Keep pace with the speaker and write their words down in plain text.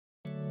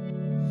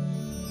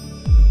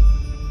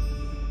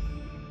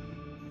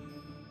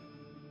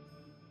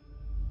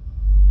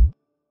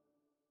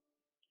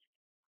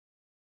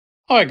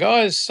Hi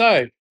guys,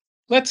 so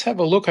let's have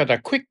a look at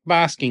a quick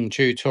masking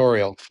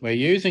tutorial. We're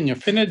using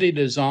Affinity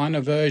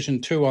Designer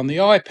version 2 on the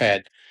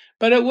iPad,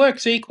 but it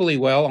works equally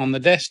well on the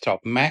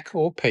desktop, Mac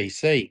or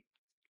PC.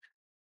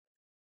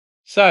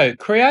 So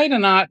create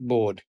an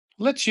artboard.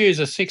 Let's use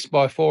a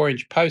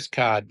 6x4-inch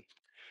postcard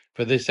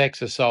for this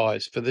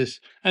exercise,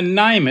 and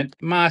name it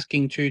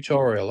Masking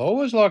Tutorial. I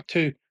always like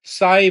to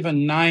save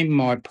and name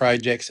my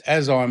projects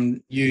as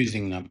I'm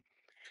using them.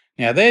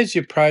 Now, there's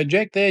your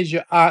project, there's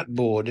your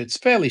artboard. It's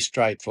fairly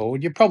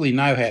straightforward. You probably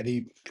know how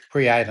to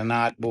create an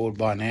artboard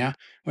by now.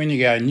 When you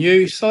go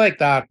new, select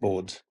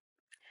artboards.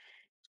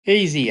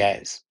 Easy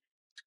as.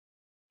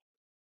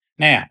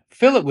 Now,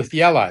 fill it with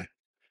yellow.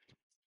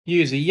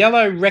 Use a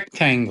yellow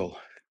rectangle.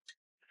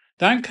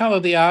 Don't colour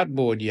the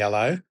artboard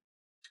yellow.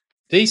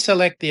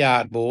 Deselect the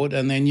artboard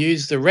and then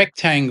use the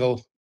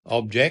rectangle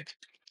object,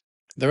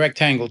 the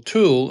rectangle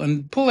tool,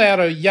 and pull out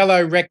a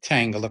yellow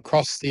rectangle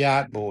across the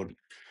artboard.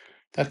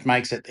 That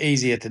makes it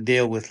easier to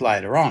deal with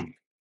later on.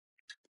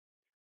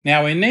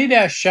 Now we need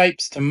our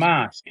shapes to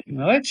mask.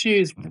 Now let's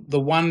use the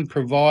one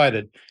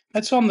provided.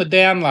 That's on the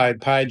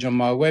download page on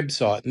my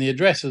website, and the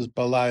address is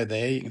below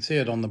there. You can see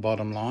it on the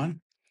bottom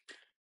line.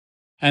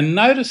 And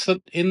notice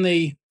that in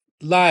the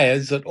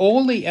layers that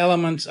all the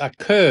elements are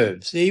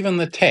curves, even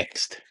the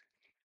text.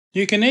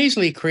 You can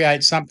easily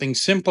create something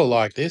simple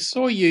like this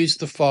or use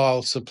the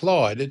file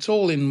supplied. It's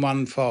all in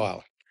one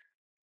file.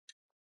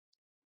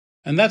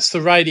 And that's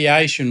the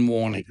radiation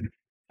warning,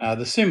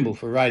 the symbol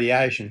for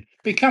radiation.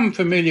 Become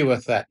familiar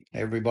with that.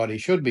 Everybody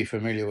should be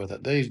familiar with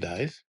it these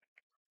days.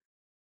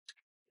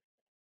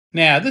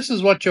 Now, this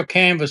is what your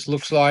canvas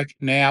looks like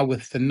now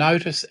with the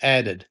notice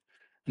added.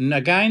 And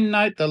again,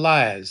 note the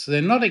layers.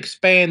 They're not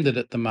expanded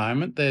at the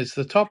moment. There's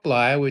the top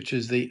layer, which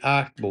is the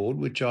artboard,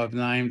 which I've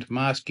named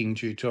Masking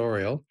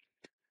Tutorial.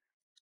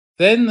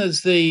 Then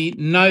there's the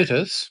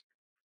notice,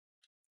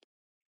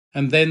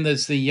 and then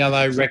there's the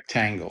yellow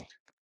rectangle.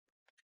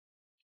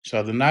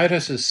 So the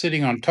notice is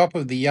sitting on top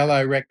of the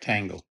yellow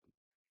rectangle.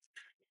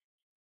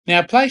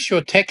 Now place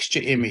your texture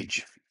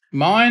image,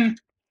 mine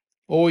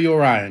or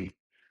your own.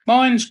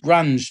 Mine's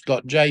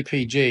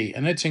grunge.jpg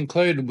and it's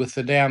included with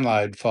the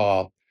download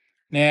file.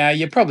 Now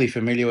you're probably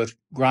familiar with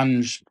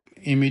grunge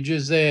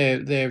images.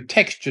 They're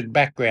textured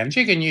backgrounds.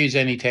 You can use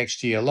any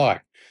texture you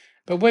like,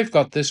 but we've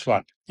got this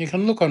one. You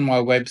can look on my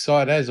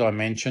website, as I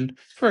mentioned,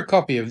 for a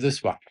copy of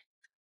this one.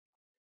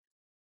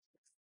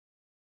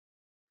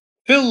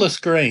 Fill the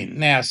screen.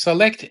 Now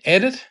select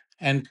Edit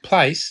and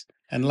Place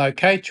and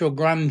locate your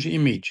grunge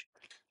image.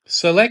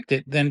 Select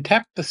it, then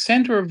tap the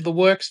center of the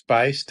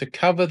workspace to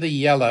cover the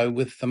yellow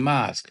with the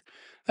mask.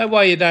 That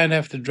way you don't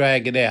have to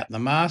drag it out. The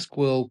mask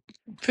will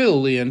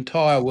fill the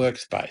entire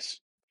workspace.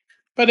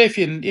 But if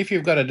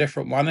you've got a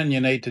different one and you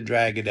need to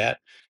drag it out,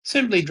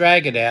 simply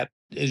drag it out,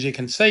 as you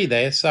can see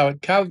there, so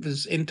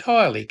it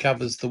entirely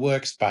covers the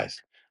workspace.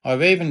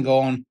 I've even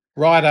gone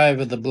right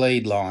over the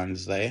bleed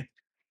lines there.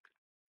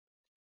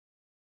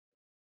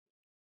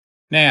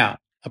 Now,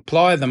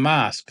 apply the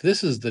mask.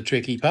 This is the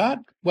tricky part.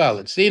 Well,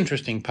 it's the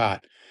interesting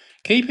part.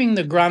 Keeping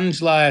the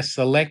grunge layer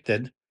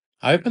selected,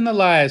 open the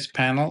Layers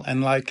panel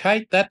and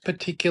locate that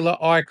particular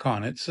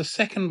icon. It's the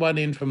second one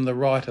in from the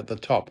right at the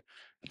top.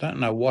 I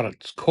don't know what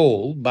it's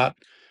called, but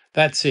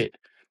that's it.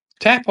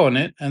 Tap on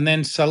it and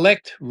then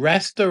select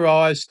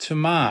Rasterize to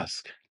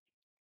Mask.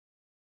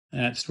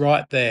 And it's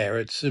right there.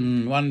 It's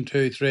 1,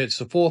 2, 3. It's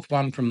the fourth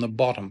one from the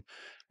bottom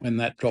when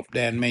that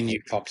drop-down menu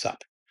pops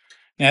up.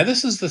 Now,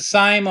 this is the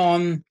same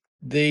on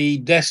the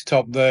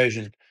desktop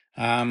version.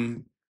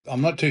 I'm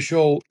not too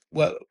sure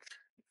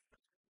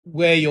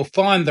where you'll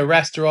find the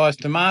rasterize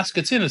to mask.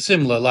 It's in a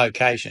similar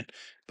location,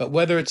 but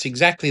whether it's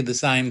exactly the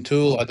same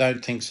tool, I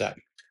don't think so.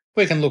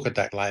 We can look at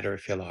that later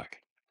if you like.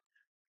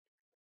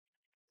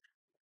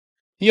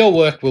 Your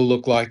work will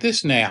look like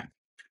this now.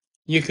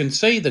 You can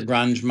see the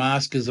grunge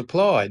mask is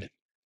applied.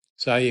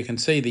 So you can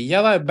see the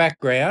yellow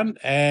background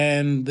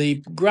and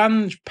the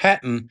grunge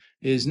pattern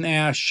is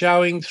now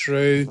showing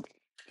through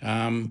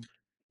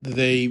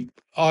the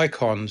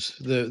icons,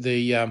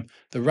 the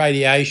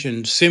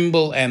radiation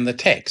symbol and the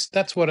text.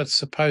 That's what it's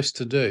supposed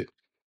to do.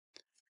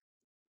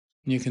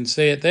 You can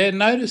see it there.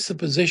 Notice the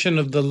position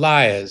of the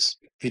layers.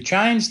 If you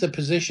change the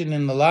position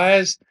in the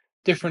layers,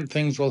 different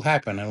things will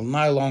happen. It'll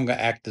no longer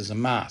act as a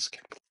mask.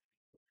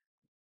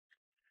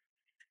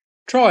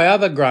 Try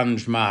other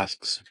grunge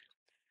masks.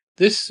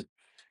 This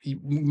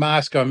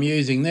mask I'm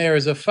using there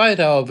is a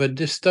photo of a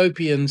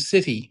dystopian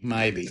city,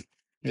 maybe.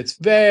 It's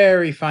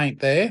very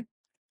faint there,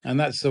 and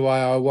that's the way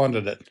I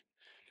wanted it.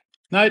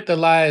 Note the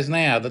layers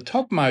now. The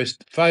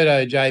topmost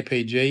photo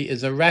JPG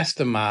is a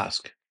raster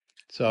mask.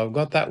 So I've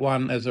got that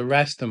one as a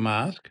raster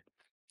mask,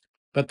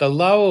 but the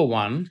lower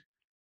one,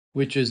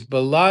 which is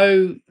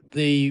below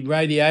the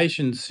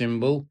radiation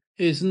symbol,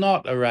 is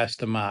not a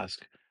raster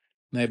mask.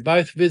 They're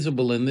both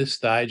visible in this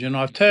stage, and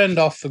I've turned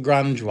off the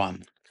grunge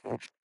one.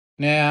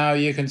 Now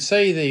you can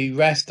see the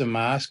raster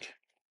mask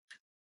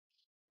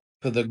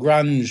for the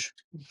grunge,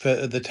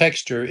 for the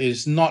texture,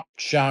 is not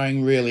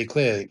showing really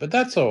clearly, but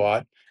that's all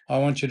right. I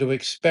want you to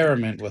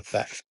experiment with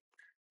that.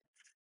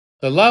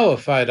 The lower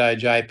photo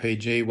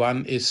JPG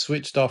one is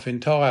switched off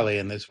entirely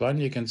in this one.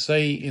 You can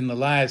see in the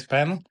layers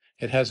panel,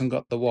 it hasn't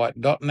got the white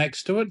dot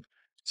next to it,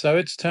 so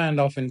it's turned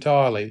off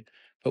entirely.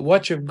 But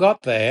what you've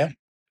got there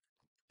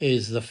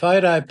is the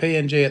photo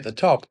PNG at the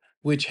top,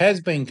 which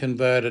has been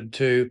converted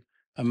to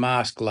a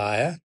mask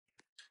layer,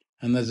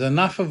 and there's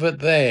enough of it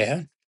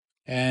there,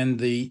 and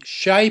the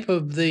shape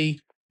of the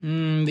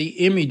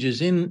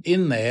images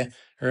in there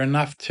are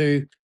enough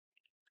to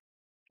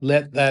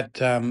let that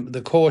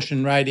the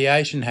caution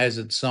radiation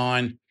hazard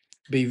sign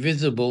be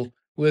visible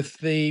with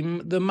the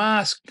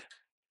mask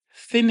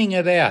thinning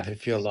it out,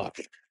 if you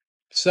like.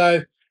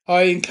 So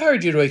I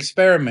encourage you to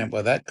experiment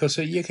with that, because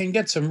you can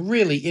get some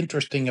really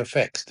interesting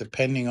effects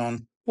depending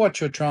on what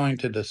you're trying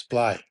to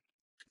display.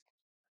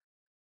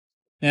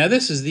 Now,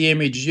 this is the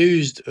image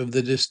used of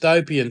the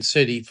dystopian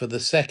city for the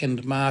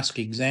second mask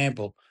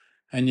example,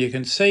 and you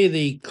can see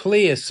the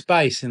clear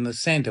space in the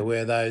center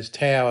where those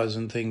towers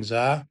and things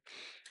are,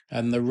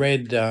 and the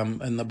red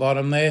in the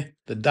bottom there,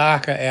 the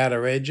darker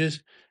outer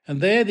edges,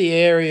 and they're the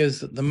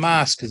areas that the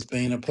mask has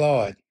been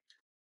applied.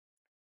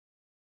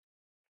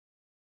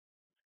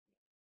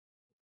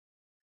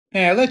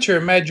 Now, let your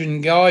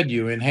imagination guide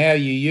you in how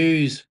you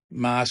use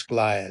mask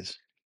layers.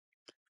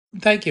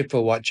 Thank you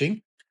for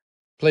watching.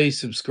 Please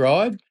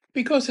subscribe,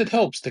 because it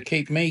helps to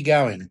keep me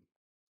going.